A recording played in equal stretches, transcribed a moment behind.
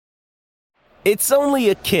It's only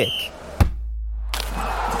a kick,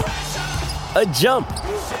 a jump,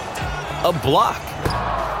 a block.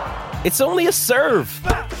 It's only a serve.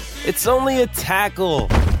 It's only a tackle,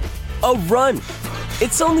 a run.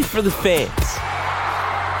 It's only for the fans.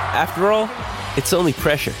 After all, it's only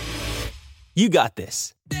pressure. You got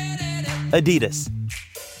this. Adidas.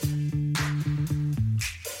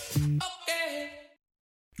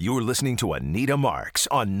 You're listening to Anita Marks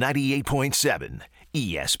on 98.7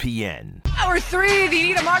 ESPN. Hour 3, the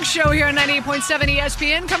Anita Marks Show here on 98.7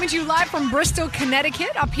 ESPN, coming to you live from Bristol,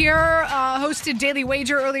 Connecticut. Up here, hosted Daily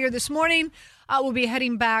Wager earlier this morning. We'll be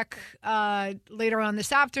heading back later on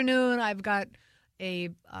this afternoon. I've got a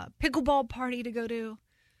pickleball party to go to.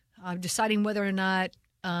 I'm deciding whether or not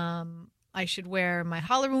I should wear my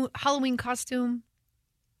Halloween costume.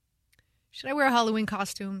 Should I wear a Halloween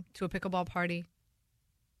costume to a pickleball party?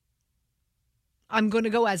 I'm going to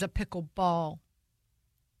go as a pickleball.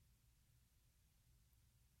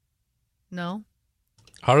 No?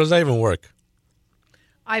 How does that even work?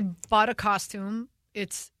 I bought a costume.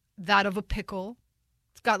 It's that of a pickle.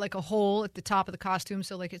 It's got like a hole at the top of the costume,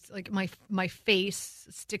 so like it's like my face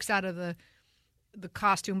sticks out of the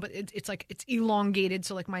costume, but it's like it's elongated,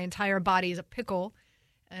 so like my entire body is a pickle.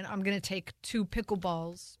 And I'm going to take 2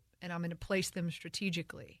 pickleballs and I'm going to place them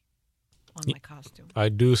strategically on my costume. I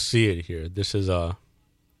do see it here. This is good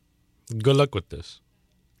luck with this.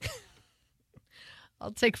 I'll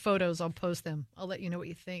take photos. I'll post them. I'll let you know what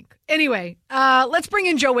you think. Anyway, let's bring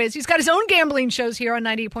in Joe Wiz. He's got his own gambling shows here on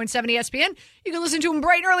 98.7 ESPN. You can listen to him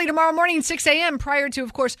bright and early tomorrow morning, 6 a.m., prior to,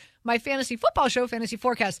 of course, my fantasy football show, Fantasy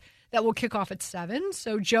Forecast, that will kick off at 7.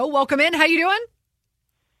 So, Joe, welcome in. How you doing?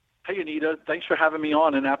 Hey, Anita. Thanks for having me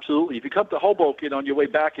on. And absolutely, if you come to Hoboken on your way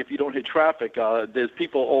back, if you don't hit traffic, there's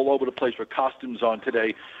people all over the place with costumes on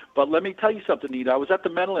today. But let me tell you something, Anita. I was at the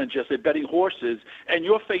Meadowlands yesterday betting horses, and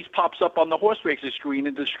your face pops up on the horse racing screen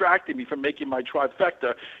and distracted me from making my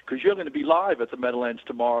trifecta because you're going to be live at the Meadowlands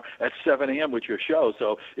tomorrow at 7 a.m. with your show.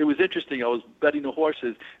 So it was interesting. I was betting the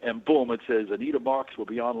horses, and boom, it says Anita Marks will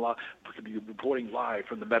be reporting live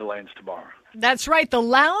from the Meadowlands tomorrow. That's right. The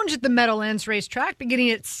Lounge at the Meadowlands Racetrack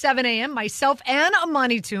beginning at 7 a.m. Myself and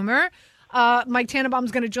Amani Toomer. Mike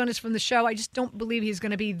Tannenbaum's going to join us from the show. I just don't believe he's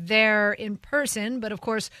going to be there in person. But, of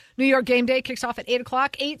course, New York Game Day kicks off at 8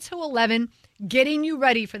 o'clock, 8 to 11, getting you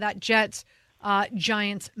ready for that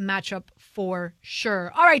Jets-Giants matchup for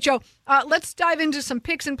sure. All right, Joe, let's dive into some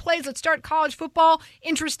picks and plays. Let's start college football.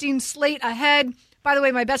 Interesting slate ahead. By the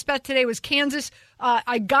way, my best bet today was Kansas.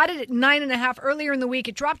 I got it at 9.5 earlier in the week.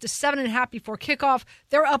 It dropped to 7.5 before kickoff.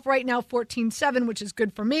 They're up right now 14-7, which is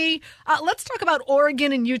good for me. Let's talk about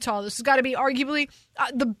Oregon and Utah. This has got to be arguably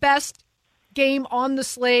the best game on the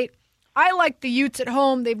slate. I like the Utes at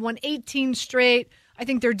home. They've won 18 straight. I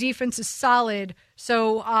think their defense is solid.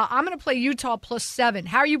 So I'm going to play Utah plus 7.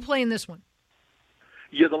 How are you playing this one?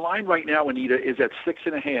 Yeah, the line right now, Anita, is at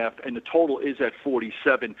 6.5, and the total is at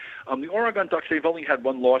 47. The Oregon Ducks, they've only had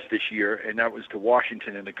one loss this year, and that was to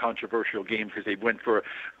Washington in a controversial game because they went for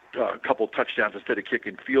a couple touchdowns instead of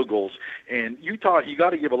kicking field goals. And Utah, you got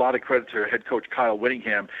to give a lot of credit to head coach Kyle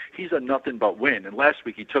Whittingham. He's a nothing but win. And last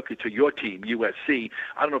week he took it to your team, USC.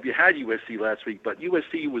 I don't know if you had USC last week, but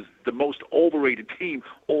USC was the most overrated team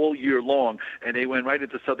all year long. And they went right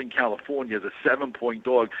into Southern California as a 7-point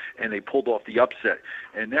dog, and they pulled off the upset.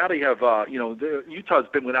 And now they have, Utah's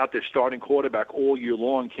been without their starting quarterback all year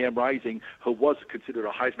long, Cam Rising, who was considered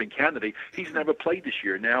a Heisman candidate. He's never played this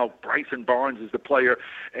year. Now Bryson Barnes is the player.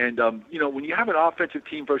 And, when you have an offensive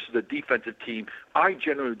team versus a defensive team, I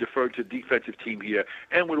generally defer to the defensive team here.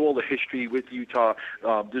 And with all the history with Utah,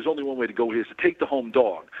 there's only one way to go here is to take the home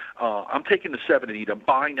dog. I'm taking the 7 and I'm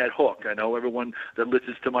buying that hook. I know everyone that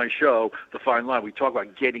listens to my show, The Fine Line, we talk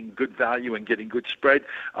about getting good value and getting good spread.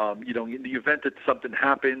 In the event that something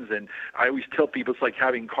happens, and I always tell people it's like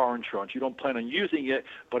having car insurance. You don't plan on using it,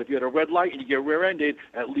 but if you had a red light and you get rear-ended,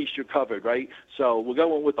 at least you're covered, right? So we're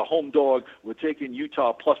going with the home dog. We're taking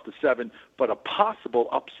Utah plus the 7, but a possible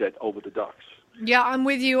upset over the Ducks. Yeah, I'm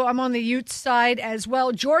with you. I'm on the Utes side as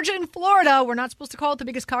well. Georgia and Florida, we're not supposed to call it the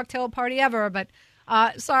biggest cocktail party ever, but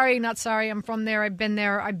sorry, not sorry. I'm from there. I've been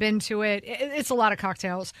there. I've been to it. It's a lot of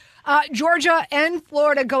cocktails. Georgia and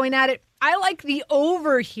Florida going at it. I like the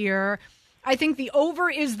over here. I think the over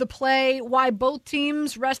is the play. Why both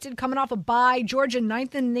teams rested coming off a bye. Georgia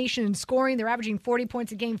 9th in the nation in scoring. They're averaging 40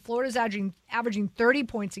 points a game. Florida's averaging 30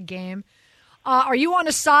 points a game. Are you on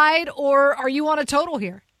a side or are you on a total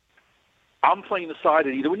here? I'm playing the side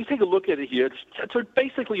of either. When you take a look at it here, it's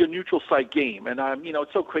basically a neutral site game, and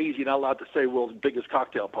it's so crazy you're not allowed to say world's biggest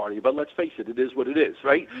cocktail party, but let's face it is what it is,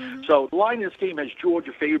 right? Mm-hmm. So the line in this game has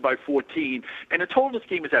Georgia favored by 14, and the total in this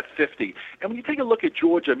game is at 50. And when you take a look at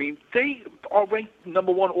Georgia, I mean, they are ranked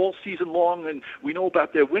number one all season long, and we know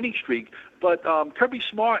about their winning streak. But Kirby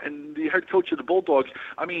Smart and the head coach of the Bulldogs,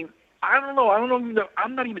 I mean, I don't know.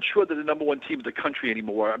 I'm not even sure they're the number one team in the country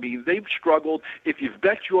anymore. I mean, they've struggled. If you've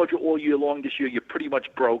bet Georgia all year long this year, you're pretty much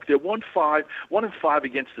broke. They're 1-5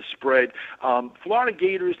 against the spread. Florida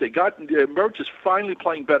Gators, Mertz is finally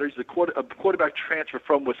playing better. He's a quarterback transfer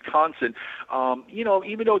from Wisconsin.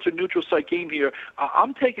 Even though it's a neutral site game here,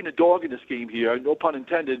 I'm taking a dog in this game here, no pun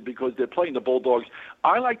intended, because they're playing the Bulldogs.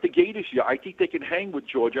 I like the Gators here. I think they can hang with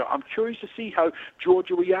Georgia. I'm curious to see how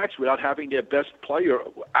Georgia reacts without having their best player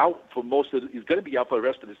out. He's going to be out for the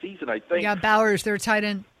rest of the season, I think. Yeah, Bowers, their tight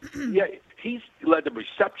end. Yeah, he's led the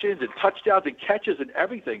receptions and touchdowns and catches and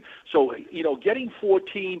everything. So, getting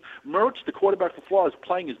 14, Mertz, the quarterback for Florida, is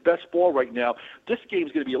playing his best ball right now. This game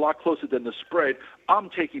is going to be a lot closer than the spread. I'm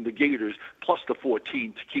taking the Gators plus the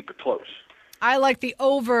 14 to keep it close. I like the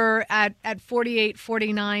over at 48,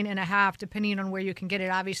 49.5, depending on where you can get it.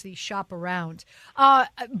 Obviously, shop around.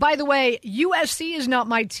 By the way, USC is not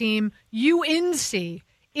my team. UNC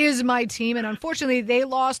is my team, and unfortunately they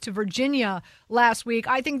lost to Virginia last week.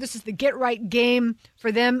 I think this is the get-right game for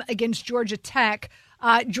them against Georgia Tech.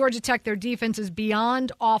 Georgia Tech, their defense is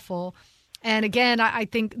beyond awful. And again, I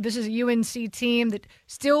think this is a UNC team that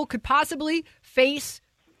still could possibly face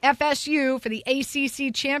FSU for the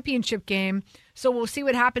ACC championship game. So we'll see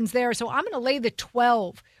what happens there. So I'm going to lay the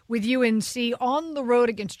 12 with UNC on the road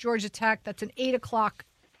against Georgia Tech. That's an 8 o'clock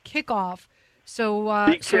kickoff. So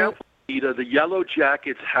be careful. The Yellow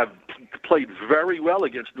Jackets have played very well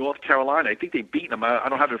against North Carolina. I think they beat them. I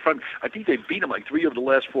don't have it in front of me. I think they beat them like 3 of the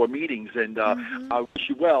last 4 meetings, and I wish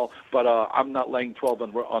you well, but I'm not laying 12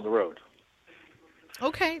 on the road.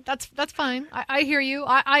 Okay, that's fine. I hear you.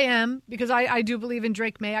 I am, because I do believe in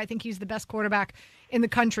Drake May. I think he's the best quarterback in the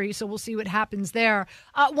country, so we'll see what happens there.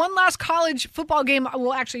 One last college football game.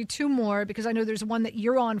 Well, actually 2 more, because I know there's one that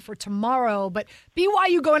you're on for tomorrow. But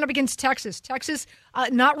BYU going up against Texas. Texas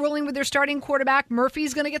not rolling with their starting quarterback.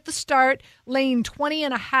 Murphy's going to get the start, laying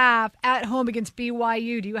 20.5 at home against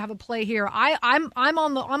BYU. Do you have a play here? I'm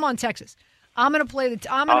on Texas. I'm going to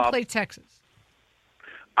play Texas.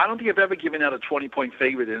 I don't think I've ever given out a 20-point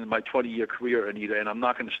favorite in my 20-year career, Anita, and I'm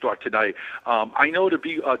not going to start tonight. I know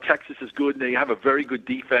Texas is good, and they have a very good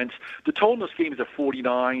defense. The total in this game is at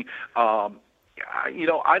 49.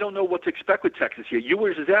 I don't know what to expect with Texas here.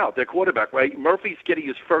 Ewers is out, their quarterback, right? Murphy's getting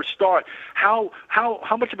his first start. How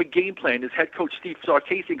much of a game plan is head coach Steve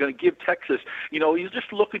Sarkisian going to give Texas? He's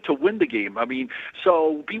just looking to win the game. I mean,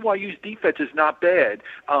 so BYU's defense is not bad.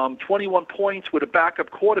 21 points with a backup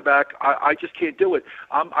quarterback, I just can't do it.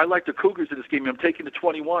 I like the Cougars in this game. I'm taking the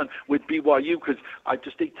 21 with BYU because I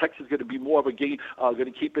just think Texas is going to be more of a game.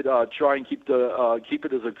 Going to keep it, try and keep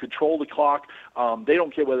it as a control the clock. They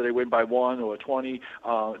don't care whether they win by 1 or 20,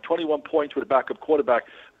 21 points with a backup quarterback.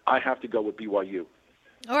 I have to go with BYU.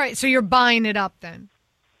 All right, so you're buying it up then?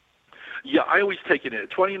 Yeah, I always take it in.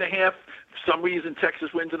 20.5. For some reason,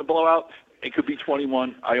 Texas wins in a blowout. It could be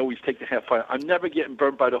 21. I always take the half. I'm never getting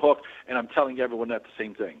burnt by the hook, and I'm telling everyone that the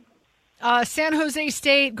same thing. San Jose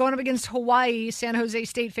State going up against Hawaii. San Jose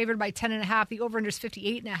State favored by 10.5. The over-under is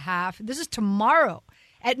 58.5. This is tomorrow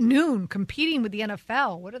at noon, competing with the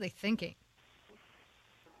NFL. What are they thinking?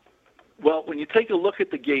 Well, when you take a look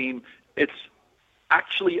at the game, it's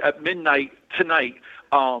actually at midnight tonight.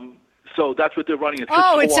 So that's what they're running.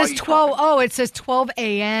 It says 12. Oh, it says 12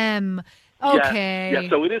 a.m. Okay. Yeah,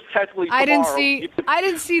 so it is technically tomorrow. I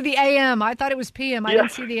didn't see the AM. I thought it was PM. I didn't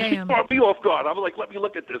see the AM. You caught me off guard. I was like, let me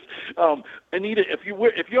look at this. Anita,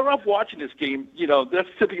 if you're up watching this game, that's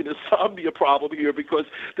typically an insomnia problem here because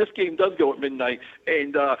this game does go at midnight.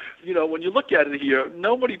 And, when you look at it here,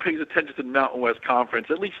 nobody pays attention to the Mountain West Conference,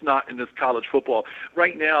 at least not in this college football.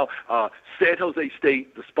 Right now, San Jose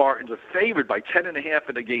State, the Spartans, are favored by 10.5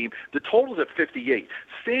 in the game. The total's at 58.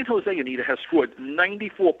 San Jose, Anita, has scored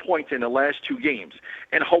 94 points in the last 2 games.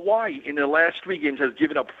 And Hawaii, in the last 3 games, has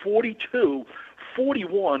given up 42,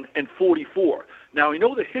 41, and 44. Now, I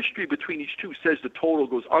know the history between these two says the total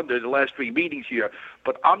goes under the last 3 meetings here,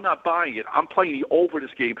 but I'm not buying it. I'm playing the over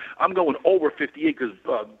this game. I'm going over 58 because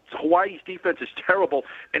Hawaii's defense is terrible,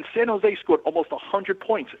 and San Jose scored almost 100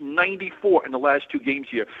 points, 94 in the last 2 games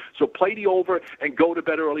here. So play the over and go to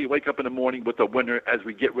bed early, wake up in the morning with the winner as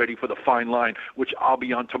we get ready for the fine line, which I'll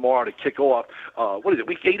be on tomorrow to kick off. What is it,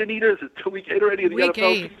 week 8, Anita? Is it week 8 already? Week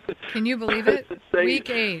 8. Can you believe it? Week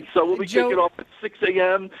 8. So we'll be kicking off at 6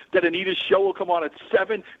 a.m., then Anita's show will come on at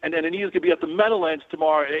 7, and then Anita's going to be at the Meadowlands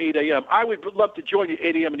tomorrow at 8 a.m. I would love to join you at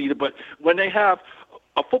 8 a.m., Anita, but when they have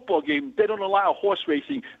a football game, they don't allow horse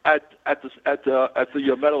racing at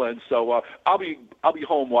the Meadowlands, so I'll be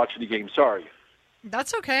home watching the game. Sorry.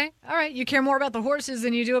 That's okay. All right. You care more about the horses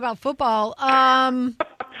than you do about football.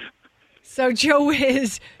 So Joe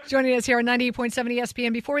Wiz joining us here on 98.7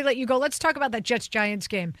 ESPN. Before we let you go, let's talk about that Jets-Giants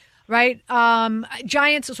game, right?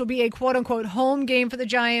 Giants, this will be a quote-unquote home game for the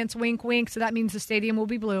Giants. Wink, wink. So that means the stadium will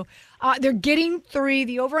be blue. They're getting 3.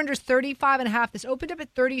 The over-under is 35.5. This opened up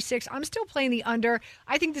at 36. I'm still playing the under.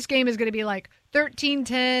 I think this game is going to be like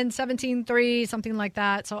 13-10, 17-3, something like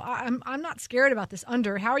that. So I'm not scared about this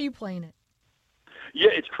under. How are you playing it?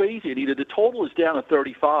 Yeah, it's crazy, Anita. The total is down to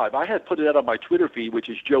 35. I had put it out on my Twitter feed, which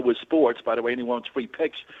is Joe Wiz Sports. By the way, anyone wants free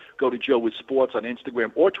picks, go to Joe Wiz Sports on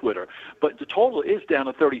Instagram or Twitter. But the total is down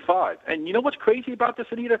to 35. And you know what's crazy about this,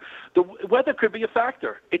 Anita? The weather could be a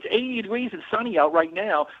factor. It's 80 degrees and sunny out right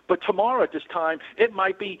now, but tomorrow at this time, it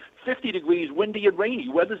might be 50 degrees, windy and rainy.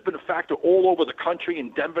 Weather's been a factor all over the country.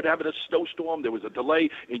 In Denver, having a snowstorm. There was a delay.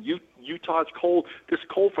 In Utah, it's cold. This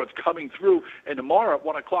cold front's coming through. And tomorrow at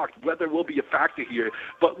 1 o'clock, weather will be a factor here.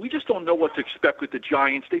 But we just don't know what to expect with the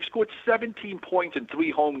Giants. They've scored 17 points in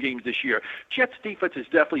 3 home games this year. Jets' defense is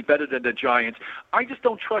definitely better than the Giants. I just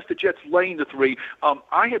don't trust the Jets laying the 3.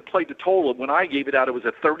 I had played the total. When I gave it out, it was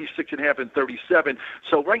at 36.5 and 37.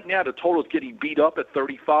 So right now, the total is getting beat up at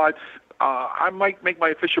 35. I might make my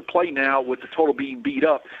official play now with the total being beat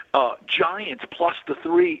up. Giants plus the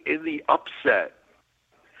 3 in the upset.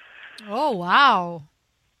 Oh, wow.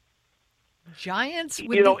 Giants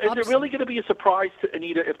with is upset. it really going to be a surprise to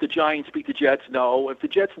Anita if the Giants beat the Jets? No. If the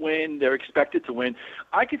Jets win, they're expected to win.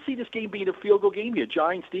 I could see this game being a field goal game here.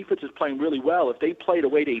 Giants defense is playing really well. If they play the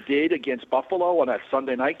way they did against Buffalo on that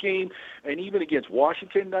Sunday night game, and even against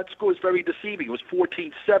Washington, that score is very deceiving. It was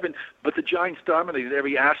 14-7, but the Giants dominated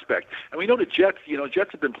every aspect. And we know the Jets,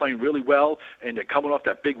 Jets have been playing really well, and they're coming off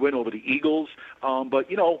that big win over the Eagles. But,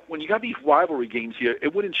 when you have these rivalry games here,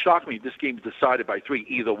 it wouldn't shock me if this game's decided by 3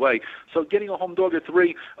 either way. So getting a home dog at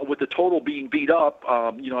 3 with the total being beat up,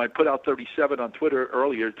 I put out 37 on Twitter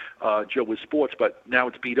earlier, Joe Wiz Sports, but now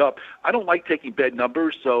it's beat up. I don't like taking bad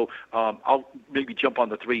numbers, so I'll maybe jump on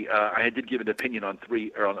the 3. I did give an opinion on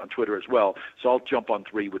 3 on Twitter as well, so I'll jump on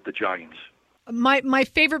 3 with the Giants. My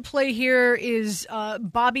favorite play here is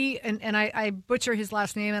Bobby, and I butcher his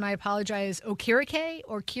last name, and I apologize, Okirike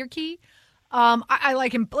or Kirky. I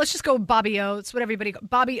like him. Let's just go with Bobby O. It's what everybody goes.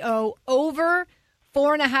 Bobby O, over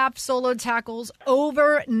 4.5 solo tackles,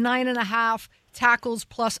 over 9.5 tackles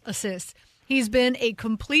plus assists. He's been a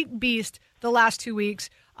complete beast the last 2 weeks.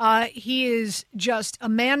 He is just a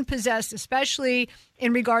man possessed, especially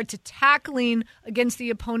in regard to tackling against the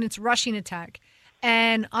opponent's rushing attack.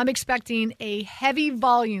 And I'm expecting a heavy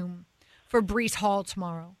volume for Breece Hall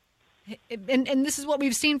tomorrow. And this is what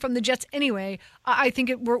we've seen from the Jets anyway. I think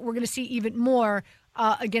we're going to see even more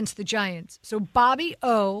against the Giants. So Bobby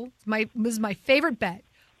O was my favorite bet.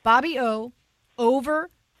 Bobby O, over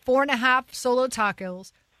 4.5 solo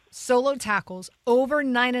tackles, over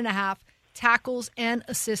 9.5 tackles and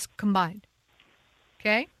assists combined.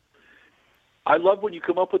 Okay? I love when you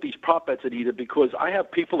come up with these prop bets, Anita, because I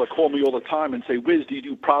have people that call me all the time and say, Wiz, do you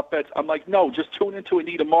do prop bets? I'm like, no, just tune into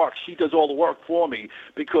Anita Marks. She does all the work for me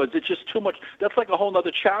because it's just too much. That's like a whole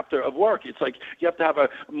other chapter of work. It's like you have to have a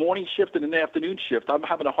morning shift and an afternoon shift. I'm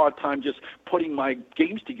having a hard time just putting my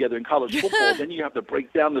games together in college football. Then you have to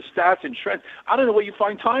break down the stats and trends. I don't know where you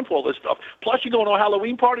find time for all this stuff. Plus, you're going to a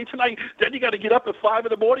Halloween party tonight. Then you got to get up at 5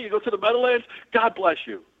 in the morning. You go to the Meadowlands. God bless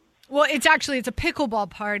you. Well, it's a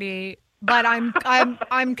pickleball party. But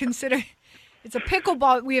I'm considering it's a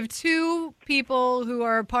pickleball. We have 2 people who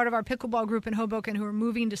are part of our pickleball group in Hoboken who are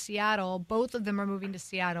moving to Seattle. Both of them are moving to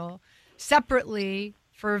Seattle separately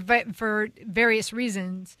for various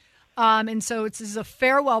reasons. And so this is a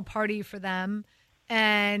farewell party for them.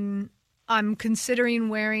 And I'm considering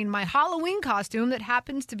wearing my Halloween costume that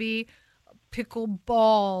happens to be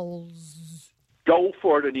pickleballs. Go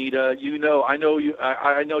for it, Anita. I know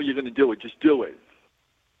you're going to do it. Just do it.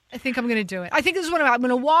 I think I'm going to do it. I think this is what I'm going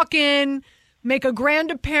to walk in, make a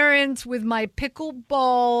grand appearance with my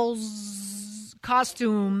pickleballs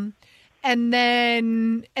costume, and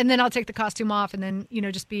then I'll take the costume off and then,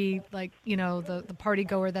 just be like, the party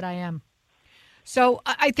goer that I am. So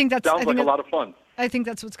I think that's... Sounds like a lot of fun. I think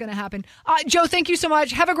that's what's going to happen. Joe, thank you so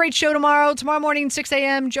much. Have a great show tomorrow. Tomorrow morning, 6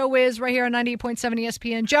 a.m., Joe Wiz right here on 98.7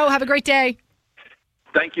 ESPN. Joe, have a great day.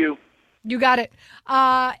 Thank you. You got it.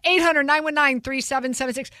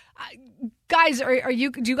 800-919-3776. Guys, do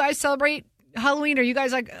you guys celebrate Halloween, are you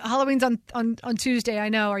guys like Halloween's on Tuesday? I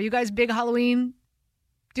know. Are you guys big Halloween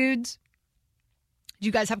dudes? Do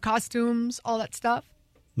you guys have costumes, all that stuff?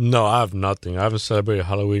 No, I have nothing. I haven't celebrated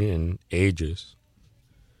Halloween in ages.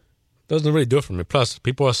 Doesn't really do it for me. Plus,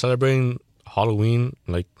 people are celebrating Halloween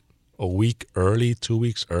like a week early, 2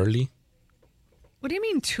 weeks early. What do you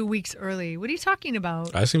mean 2 weeks early? What are you talking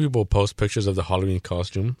about? I've seen people post pictures of the Halloween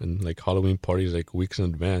costume and like Halloween parties like weeks in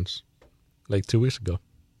advance, like 2 weeks ago.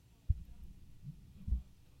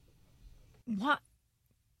 What?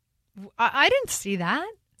 I didn't see that.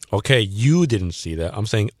 Okay, you didn't see that. I'm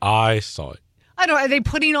saying I saw it. I don't. Are they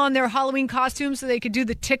putting on their Halloween costumes so they could do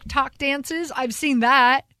the TikTok dances? I've seen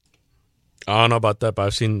that. I don't know about that, but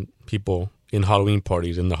I've seen people in Halloween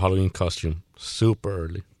parties in the Halloween costume super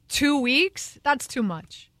early. 2 weeks? That's too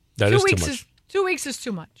much. That is too much. 2 weeks is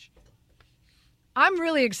too much. I'm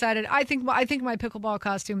really excited. I think my pickleball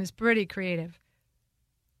costume is pretty creative.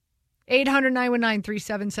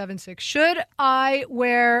 800-919-3776. Should I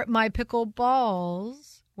wear my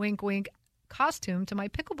pickleballs, wink, wink, costume to my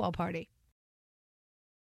pickleball party?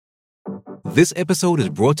 This episode is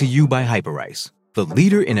brought to you by Hyperice, the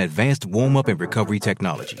leader in advanced warm-up and recovery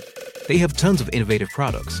technology. They have tons of innovative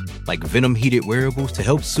products, like Venom-heated wearables to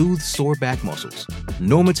help soothe sore back muscles,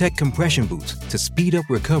 Normatec compression boots to speed up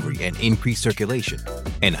recovery and increase circulation,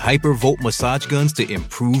 and Hypervolt massage guns to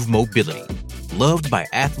improve mobility. Loved by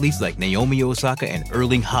athletes like Naomi Osaka and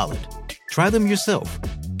Erling Haaland. Try them yourself.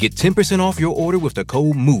 Get 10% off your order with the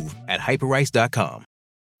code MOVE at Hyperice.com.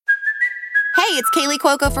 Hey, it's Kaylee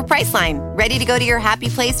Cuoco for Priceline. Ready to go to your happy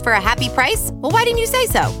place for a happy price? Well, why didn't you say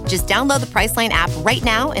so? Just download the Priceline app right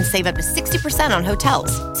now and save up to 60% on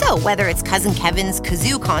hotels. So whether it's Cousin Kevin's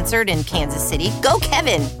Kazoo Concert in Kansas City, go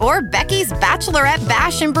Kevin, or Becky's Bachelorette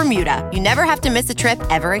Bash in Bermuda, you never have to miss a trip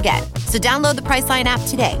ever again. So download the Priceline app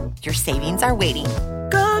today. Your savings are waiting.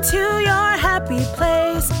 Go to your happy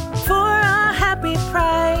place for a happy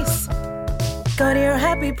price. Go to your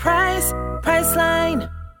happy price, Priceline.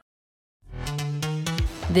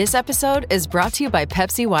 This episode is brought to you by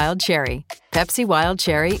Pepsi Wild Cherry. Pepsi Wild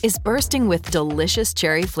Cherry is bursting with delicious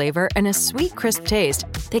cherry flavor and a sweet, crisp taste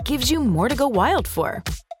that gives you more to go wild for.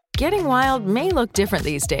 Getting wild may look different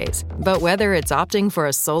these days, but whether it's opting for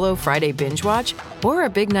a solo Friday binge watch or a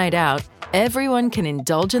big night out, everyone can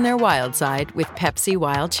indulge in their wild side with Pepsi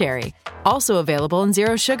Wild Cherry. Also available in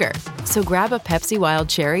Zero Sugar. So grab a Pepsi Wild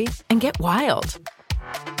Cherry and get wild.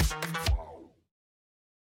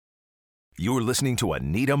 You're listening to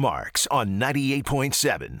Anita Marks on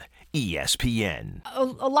 98.7 ESPN. A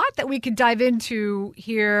lot that we could dive into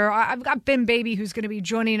here. I've got Ben Baby who's going to be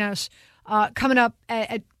joining us coming up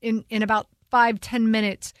in about 5-10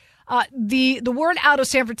 minutes. The word out of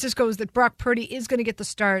San Francisco is that Brock Purdy is going to get the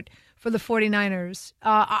start for the 49ers.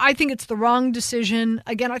 I think it's the wrong decision.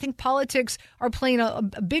 Again, I think politics are playing a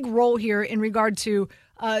big role here in regard to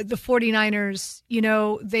the 49ers. You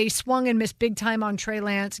know, they swung and missed big time on Trey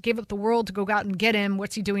Lance, gave up the world to go out and get him.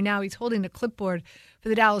 What's he doing now? He's holding the clipboard for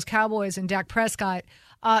the Dallas Cowboys and Dak Prescott.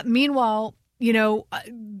 Meanwhile, you know,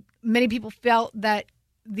 many people felt that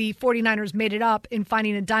the 49ers made it up in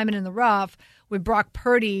finding a diamond in the rough with Brock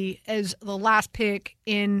Purdy as the last pick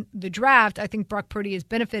in the draft. I think Brock Purdy has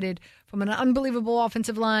benefited from an unbelievable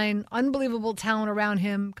offensive line, unbelievable talent around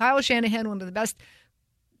him. Kyle Shanahan, one of the best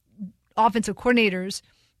offensive coordinators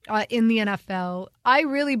in the NFL. I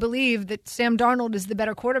really believe that Sam Darnold is the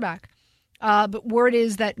better quarterback. But word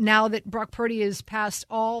is that now that Brock Purdy is past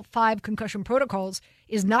all 5 concussion protocols,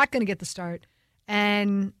 is not going to get the start.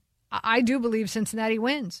 And I do believe Cincinnati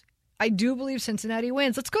wins.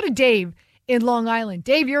 Let's go to Dave in Long Island.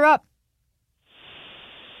 Dave, you're up.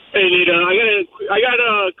 Hey, Nita, I got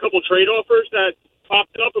a couple trade offers that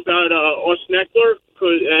popped up about Austin Eckler,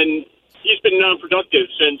 and he's been non-productive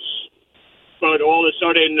since, but all of a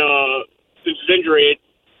sudden, since his injury,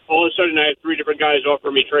 all of a sudden I have 3 different guys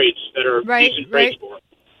offer me trades that are decent trades for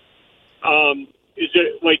him. Is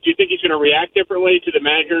it like, do you think he's going to react differently to the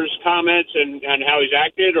manager's comments and how he's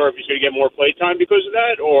acted, or if he's going to get more play time because of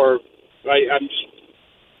that? Or I'm just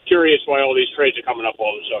curious why all these trades are coming up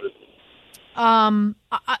all of a sudden.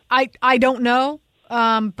 I don't know,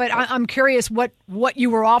 but I'm curious what you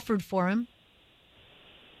were offered for him.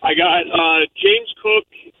 I got James Cook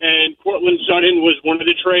and Cortland Sutton was one of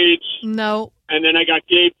the trades. No. And then I got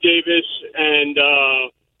Gabe Davis and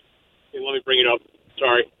let me bring it up.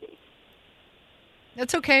 Sorry.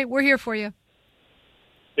 That's okay. We're here for you.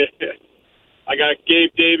 I got Gabe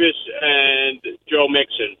Davis and Joe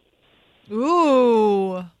Mixon.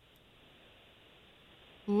 Ooh.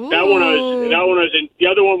 That one was in. The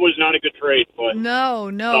other one was not a good trade, but no.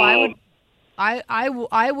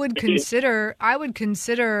 I would consider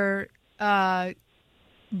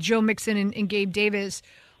Joe Mixon and Gabe Davis.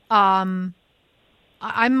 I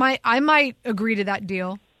might agree to that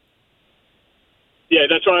deal. Yeah,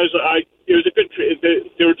 that's why it was a good.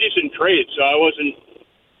 They were decent trades, so I was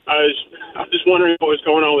just wondering what was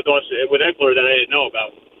going on with Eckler that I didn't know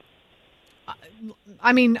about.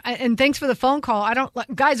 I mean, and thanks for the phone call.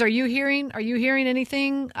 Guys, are you hearing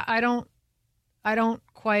anything? I don't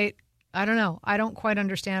quite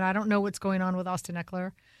understand. I don't know what's going on with Austin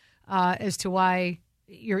Eckler as to why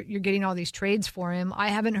you're getting all these trades for him. I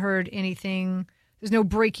haven't heard anything. There's no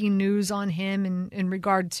breaking news on him in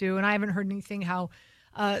regard to, and I haven't heard anything how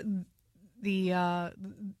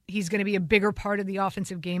he's going to be a bigger part of the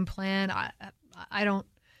offensive game plan. I don't.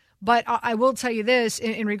 But I will tell you this,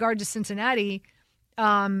 in regard to Cincinnati,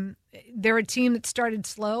 they're a team that started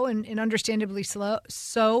slow and understandably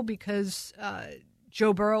so because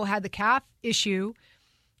Joe Burrow had the calf issue,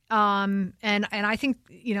 and I think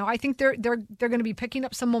they're going to be picking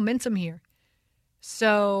up some momentum here.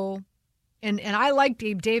 So, and I like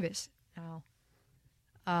Gabe Davis now.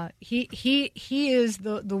 He is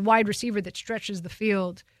the wide receiver that stretches the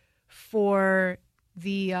field for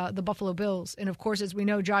the Buffalo Bills, and of course, as we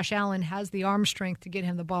know, Josh Allen has the arm strength to get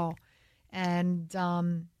him the ball, and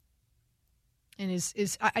I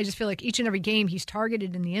just feel like each and every game he's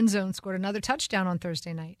targeted in the end zone, scored another touchdown on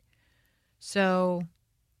Thursday night. So,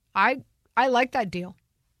 I like that deal.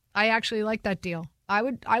 I actually like that deal. I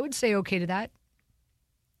would say okay to that.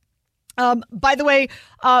 By the way,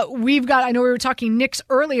 I know we were talking Knicks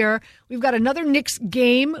earlier. We've got another Knicks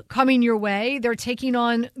game coming your way. They're taking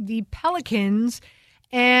on the Pelicans.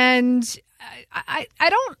 And I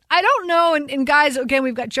don't know. And guys, again,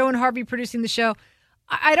 we've got Joe and Harvey producing the show.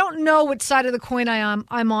 I don't know what side of the coin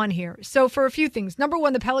I'm on here. So for a few things. Number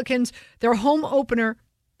one, the Pelicans, their home opener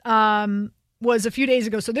was a few days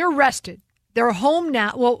ago. So they're rested. They're home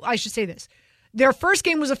now. Well, I should say this. Their first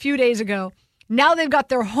game was a few days ago. Now they've got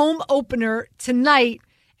their home opener tonight,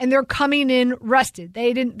 and they're coming in rested.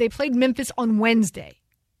 They played Memphis on Wednesday.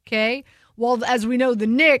 Okay? Well, as we know, the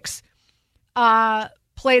Knicks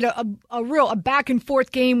played a back and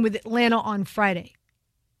forth game with Atlanta on Friday,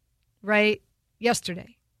 right?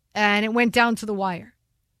 Yesterday. And it went down to the wire.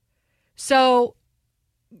 So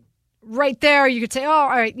right there, you could say, oh, all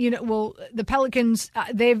right, the Pelicans,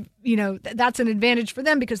 that's an advantage for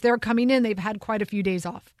them because they're coming in. They've had quite a few days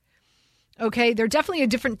off. Okay, they're definitely a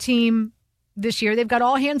different team this year. They've got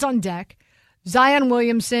all hands on deck. Zion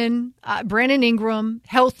Williamson, Brandon Ingram,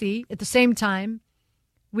 healthy at the same time.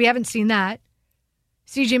 We haven't seen that.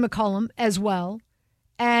 CJ McCollum as well.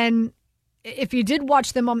 And if you did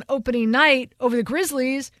watch them on opening night over the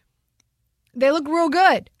Grizzlies, they look real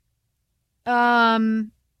good.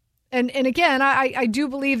 And again, I do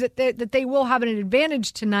believe that they will have an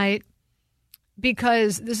advantage tonight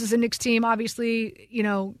because this is a Knicks team, obviously,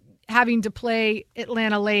 having to play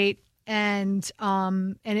Atlanta late and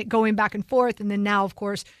it going back and forth. And then now, of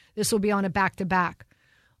course, this will be on a back-to-back.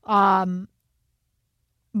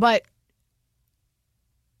 But,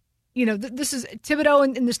 this is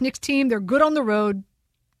Thibodeau and this Knicks team. They're good on the road.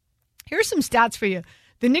 Here's some stats for you.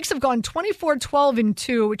 The Knicks have gone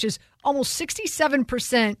 24-12-2, which is almost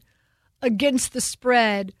 67% against the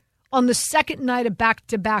spread on the second night of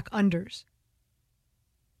back-to-back unders.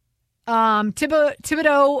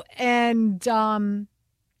 Thibodeau and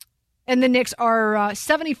the Knicks are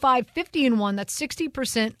 75-50-1. That's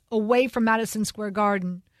 60% away from Madison Square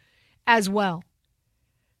Garden as well.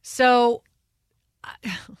 So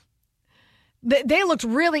they looked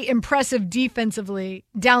really impressive defensively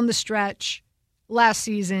down the stretch last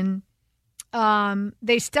season.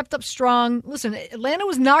 They stepped up strong. Listen, Atlanta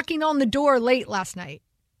was knocking on the door late last night.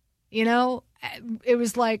 It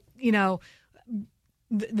was like,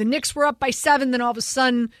 the Knicks were up by 7, then all of a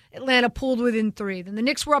sudden Atlanta pulled within 3. Then the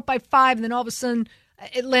Knicks were up by 5, and then all of a sudden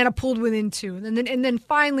Atlanta pulled within 2. And then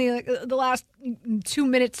finally, like the last 2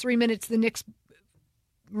 minutes, 3 minutes, the Knicks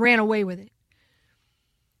ran away with it.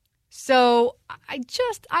 So I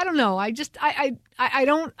don't know. I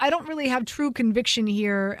don't really have true conviction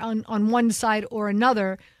here on one side or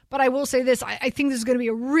another. But I will say this: I think this is going to be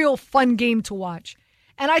a real fun game to watch.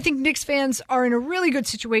 And I think Knicks fans are in a really good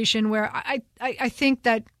situation where I think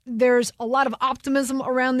that there's a lot of optimism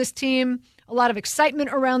around this team, a lot of excitement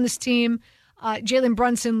around this team. Jalen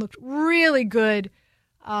Brunson looked really good.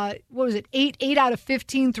 What was it? 8 out of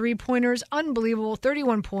 15 3-pointers. Unbelievable.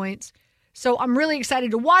 31 points. So I'm really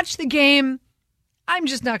excited to watch the game. I'm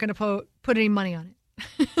just not going to put any money on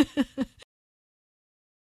it.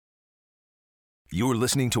 You're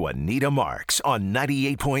listening to Anita Marks on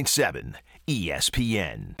 98.7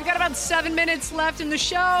 ESPN. We've got about 7 minutes left in the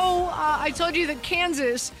show. I told you that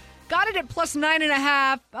Kansas Got it at plus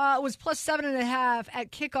 9.5. It was plus 7.5 at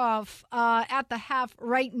kickoff at the half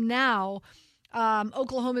right now.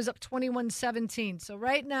 Oklahoma's up 21-17. So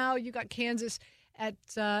right now you got Kansas at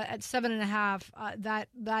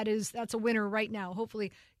 7.5. That's a winner right now.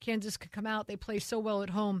 Hopefully Kansas can come out. They play so well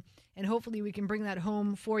at home, and hopefully we can bring that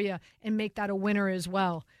home for you and make that a winner as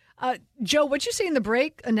well. Joe, what you say in the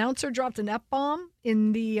break? Announcer dropped an F-bomb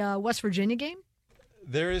in the West Virginia game.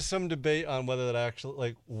 There is some debate on whether that actually,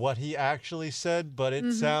 like, what he actually said, but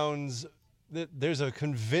it sounds that there's a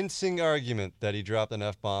convincing argument that he dropped an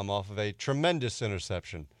F-bomb off of a tremendous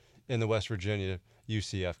interception in the West Virginia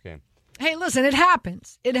UCF game. Hey, listen, it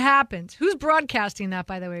happens. It happens. Who's broadcasting that,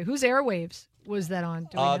 by the way? Whose airwaves was that on?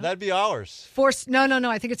 Do we know? That'd be ours. No.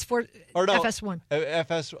 I think it's FS1.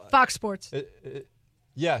 Fox Sports.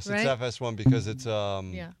 Yes, right? It's FS1 because it's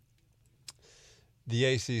the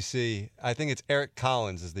ACC. I think it's Eric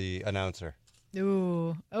Collins is the announcer.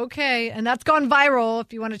 Ooh, okay. And that's gone viral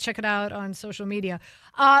if you want to check it out on social media.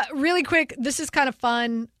 Really quick, this is kind of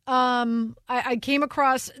fun. I came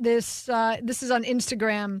across this. This is on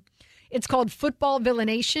Instagram. It's called Football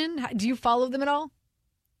Villanation. Do you follow them at all?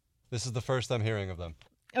 This is the first I'm hearing of them.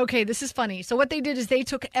 Okay, this is funny. So what they did is they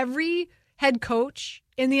took every head coach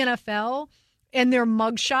in the NFL and their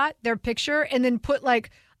mugshot, their picture, and then put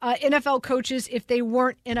like NFL coaches if they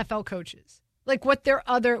weren't NFL coaches, like what their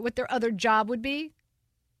other job would be.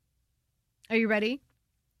 Are you ready?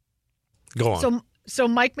 Go on. So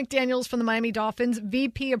Mike McDaniels from the Miami Dolphins,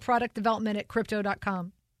 VP of Product Development at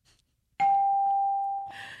Crypto.com.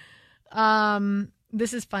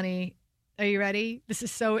 This is funny. Are you ready? This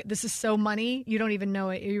is so money. You don't even know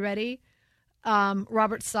it. Are you ready?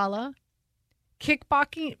 Robert Saleh,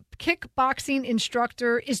 kickboxing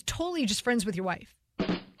instructor, is totally just friends with your wife.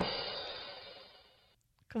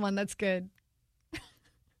 Come on, that's good.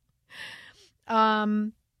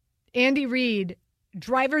 Andy Reid,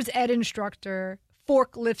 driver's ed instructor,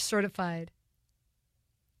 forklift certified.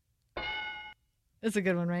 That's a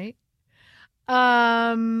good one, right?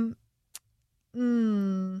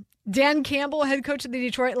 Dan Campbell, head coach of the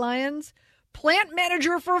Detroit Lions, plant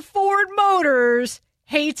manager for Ford Motors,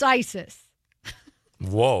 hates ISIS.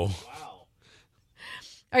 Whoa. Wow.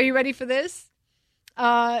 Are you ready for this?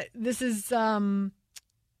 This is Brian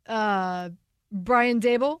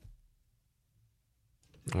Dable.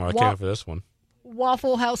 Oh, I can't for this one.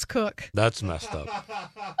 Waffle House cook. That's messed up.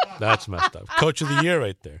 That's messed up. Coach of the year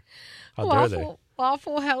right there. How dare they?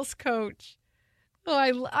 Waffle House coach.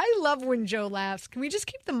 Oh, I love when Joe laughs. Can we just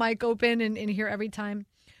keep the mic open and hear every time?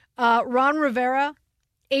 Ron Rivera,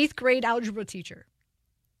 8th grade algebra teacher.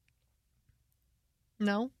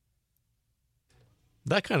 No?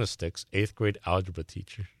 That kind of sticks. 8th grade algebra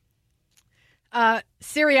teacher.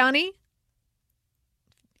 Sirianni,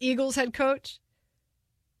 Eagles head coach.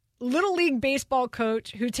 Little League baseball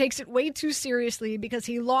coach who takes it way too seriously because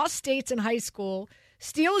he lost states in high school,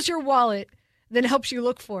 steals your wallet, then helps you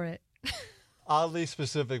look for it. Oddly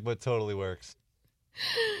specific, but totally works.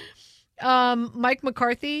 Mike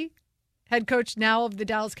McCarthy, head coach now of the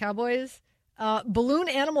Dallas Cowboys. Balloon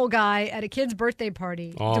animal guy at a kid's birthday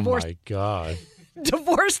party. Oh, my God.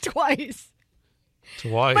 Divorced twice.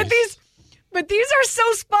 Twice. But these are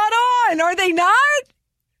so spot on. Are they not?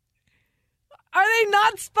 Are they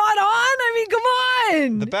not spot on? I mean, come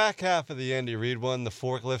on. The back half of the Andy Reid one, the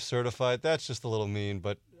forklift certified, that's just a little mean,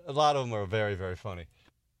 but a lot of them are very, very funny.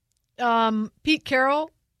 Pete Carroll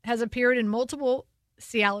has appeared in multiple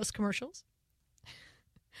Cialis commercials.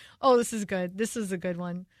 Oh, this is good. This is a good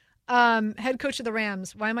one. Head coach of the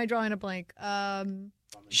Rams. Why am I drawing a blank? Sean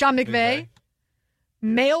McVay.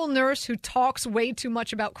 Male nurse who talks way too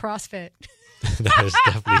much about CrossFit. That is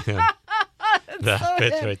definitely him. That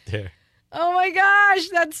fits right there. Oh, my gosh.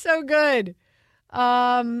 That's so good.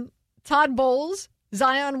 Todd Bowles,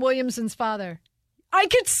 Zion Williamson's father. I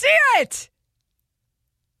can see it.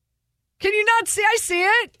 Can you not see? I see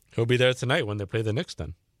it. He'll be there tonight when they play the Knicks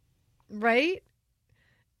then. Right?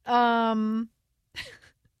 Head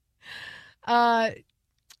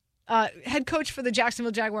coach for the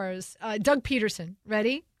Jacksonville Jaguars, Doug Peterson.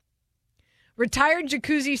 Ready? Retired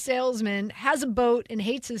jacuzzi salesman, has a boat and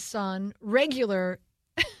hates his son. Regular.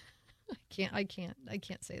 I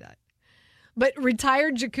can't say that. But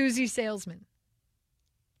retired jacuzzi salesman.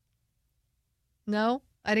 No?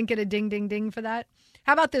 I didn't get a ding, ding, ding for that.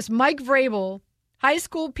 How about this? Mike Vrabel, high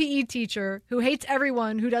school PE teacher who hates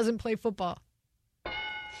everyone who doesn't play football.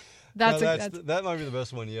 That might be the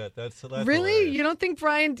best one yet. That's really hilarious. You don't think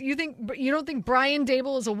Brian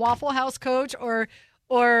Dable is a Waffle House coach or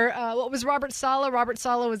what was Robert Saleh? Robert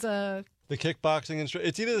Saleh was a The kickboxing instructor.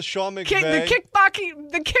 It's either Sean McVay.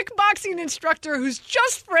 The kickboxing instructor who's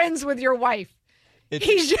just friends with your wife. It's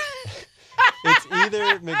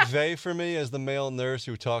either McVay for me as the male nurse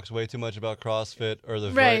who talks way too much about CrossFit, or the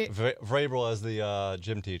Vrabel as the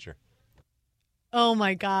gym teacher. Oh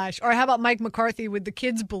my gosh! Or how about Mike McCarthy with the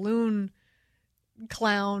kids balloon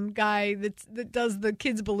clown guy that does the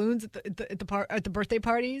kids balloons at the birthday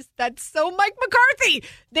parties? That's so Mike McCarthy.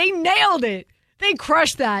 They nailed it. They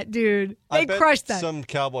crushed that, dude. They crushed that. Some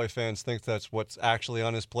Cowboy fans think that's what's actually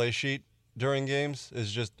on his play sheet during games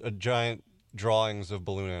is just a giant drawings of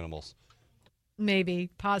balloon animals. Maybe,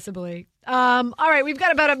 possibly. All right, we've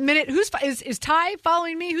got about a minute. Is Ty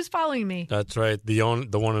following me? Who's following me? That's right. The one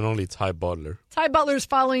and only Ty Butler. Ty Butler's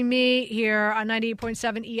following me here on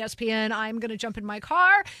 98.7 ESPN. I'm going to jump in my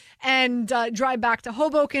car and drive back to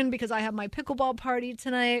Hoboken because I have my pickleball party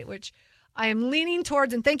tonight, which I am leaning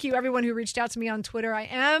towards. And thank you, everyone who reached out to me on Twitter. I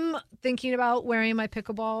am thinking about wearing my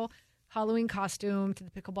pickleball Halloween costume to the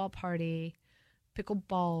pickleball party.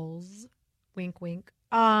 Pickleballs. Wink, wink.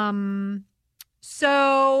 So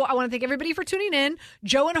I want to thank everybody for tuning in.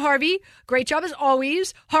 Joe and Harvey, great job as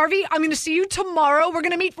always. Harvey, I'm going to see you tomorrow. We're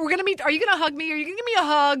going to meet. Are you going to hug me? Are you going to give me a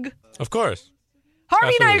hug? Of course.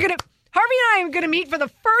 Harvey and I are going to meet for the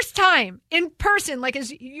first time in person, like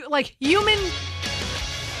human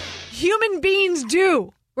beings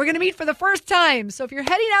do. We're going to meet for the first time. So if you're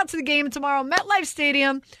heading out to the game tomorrow, MetLife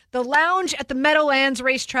Stadium, the lounge at the Meadowlands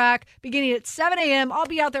racetrack, beginning at 7 a.m. I'll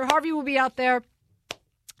be out there. Harvey will be out there.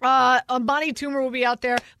 Bonnie Toomer will be out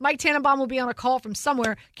there. Mike Tannenbaum will be on a call from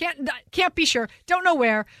somewhere. Can't be sure. Don't know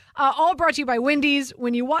where. All brought to you by Wendy's.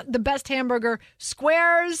 When you want the best hamburger,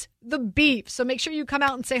 squares the beef. So make sure you come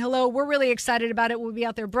out and say hello. We're really excited about it. We'll be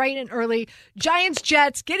out there bright and early. Giants,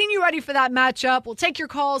 Jets, getting you ready for that matchup. We'll take your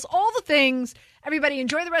calls, all the things. Everybody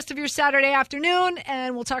enjoy the rest of your Saturday afternoon,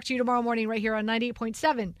 and we'll talk to you tomorrow morning right here on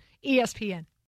 98.7 ESPN.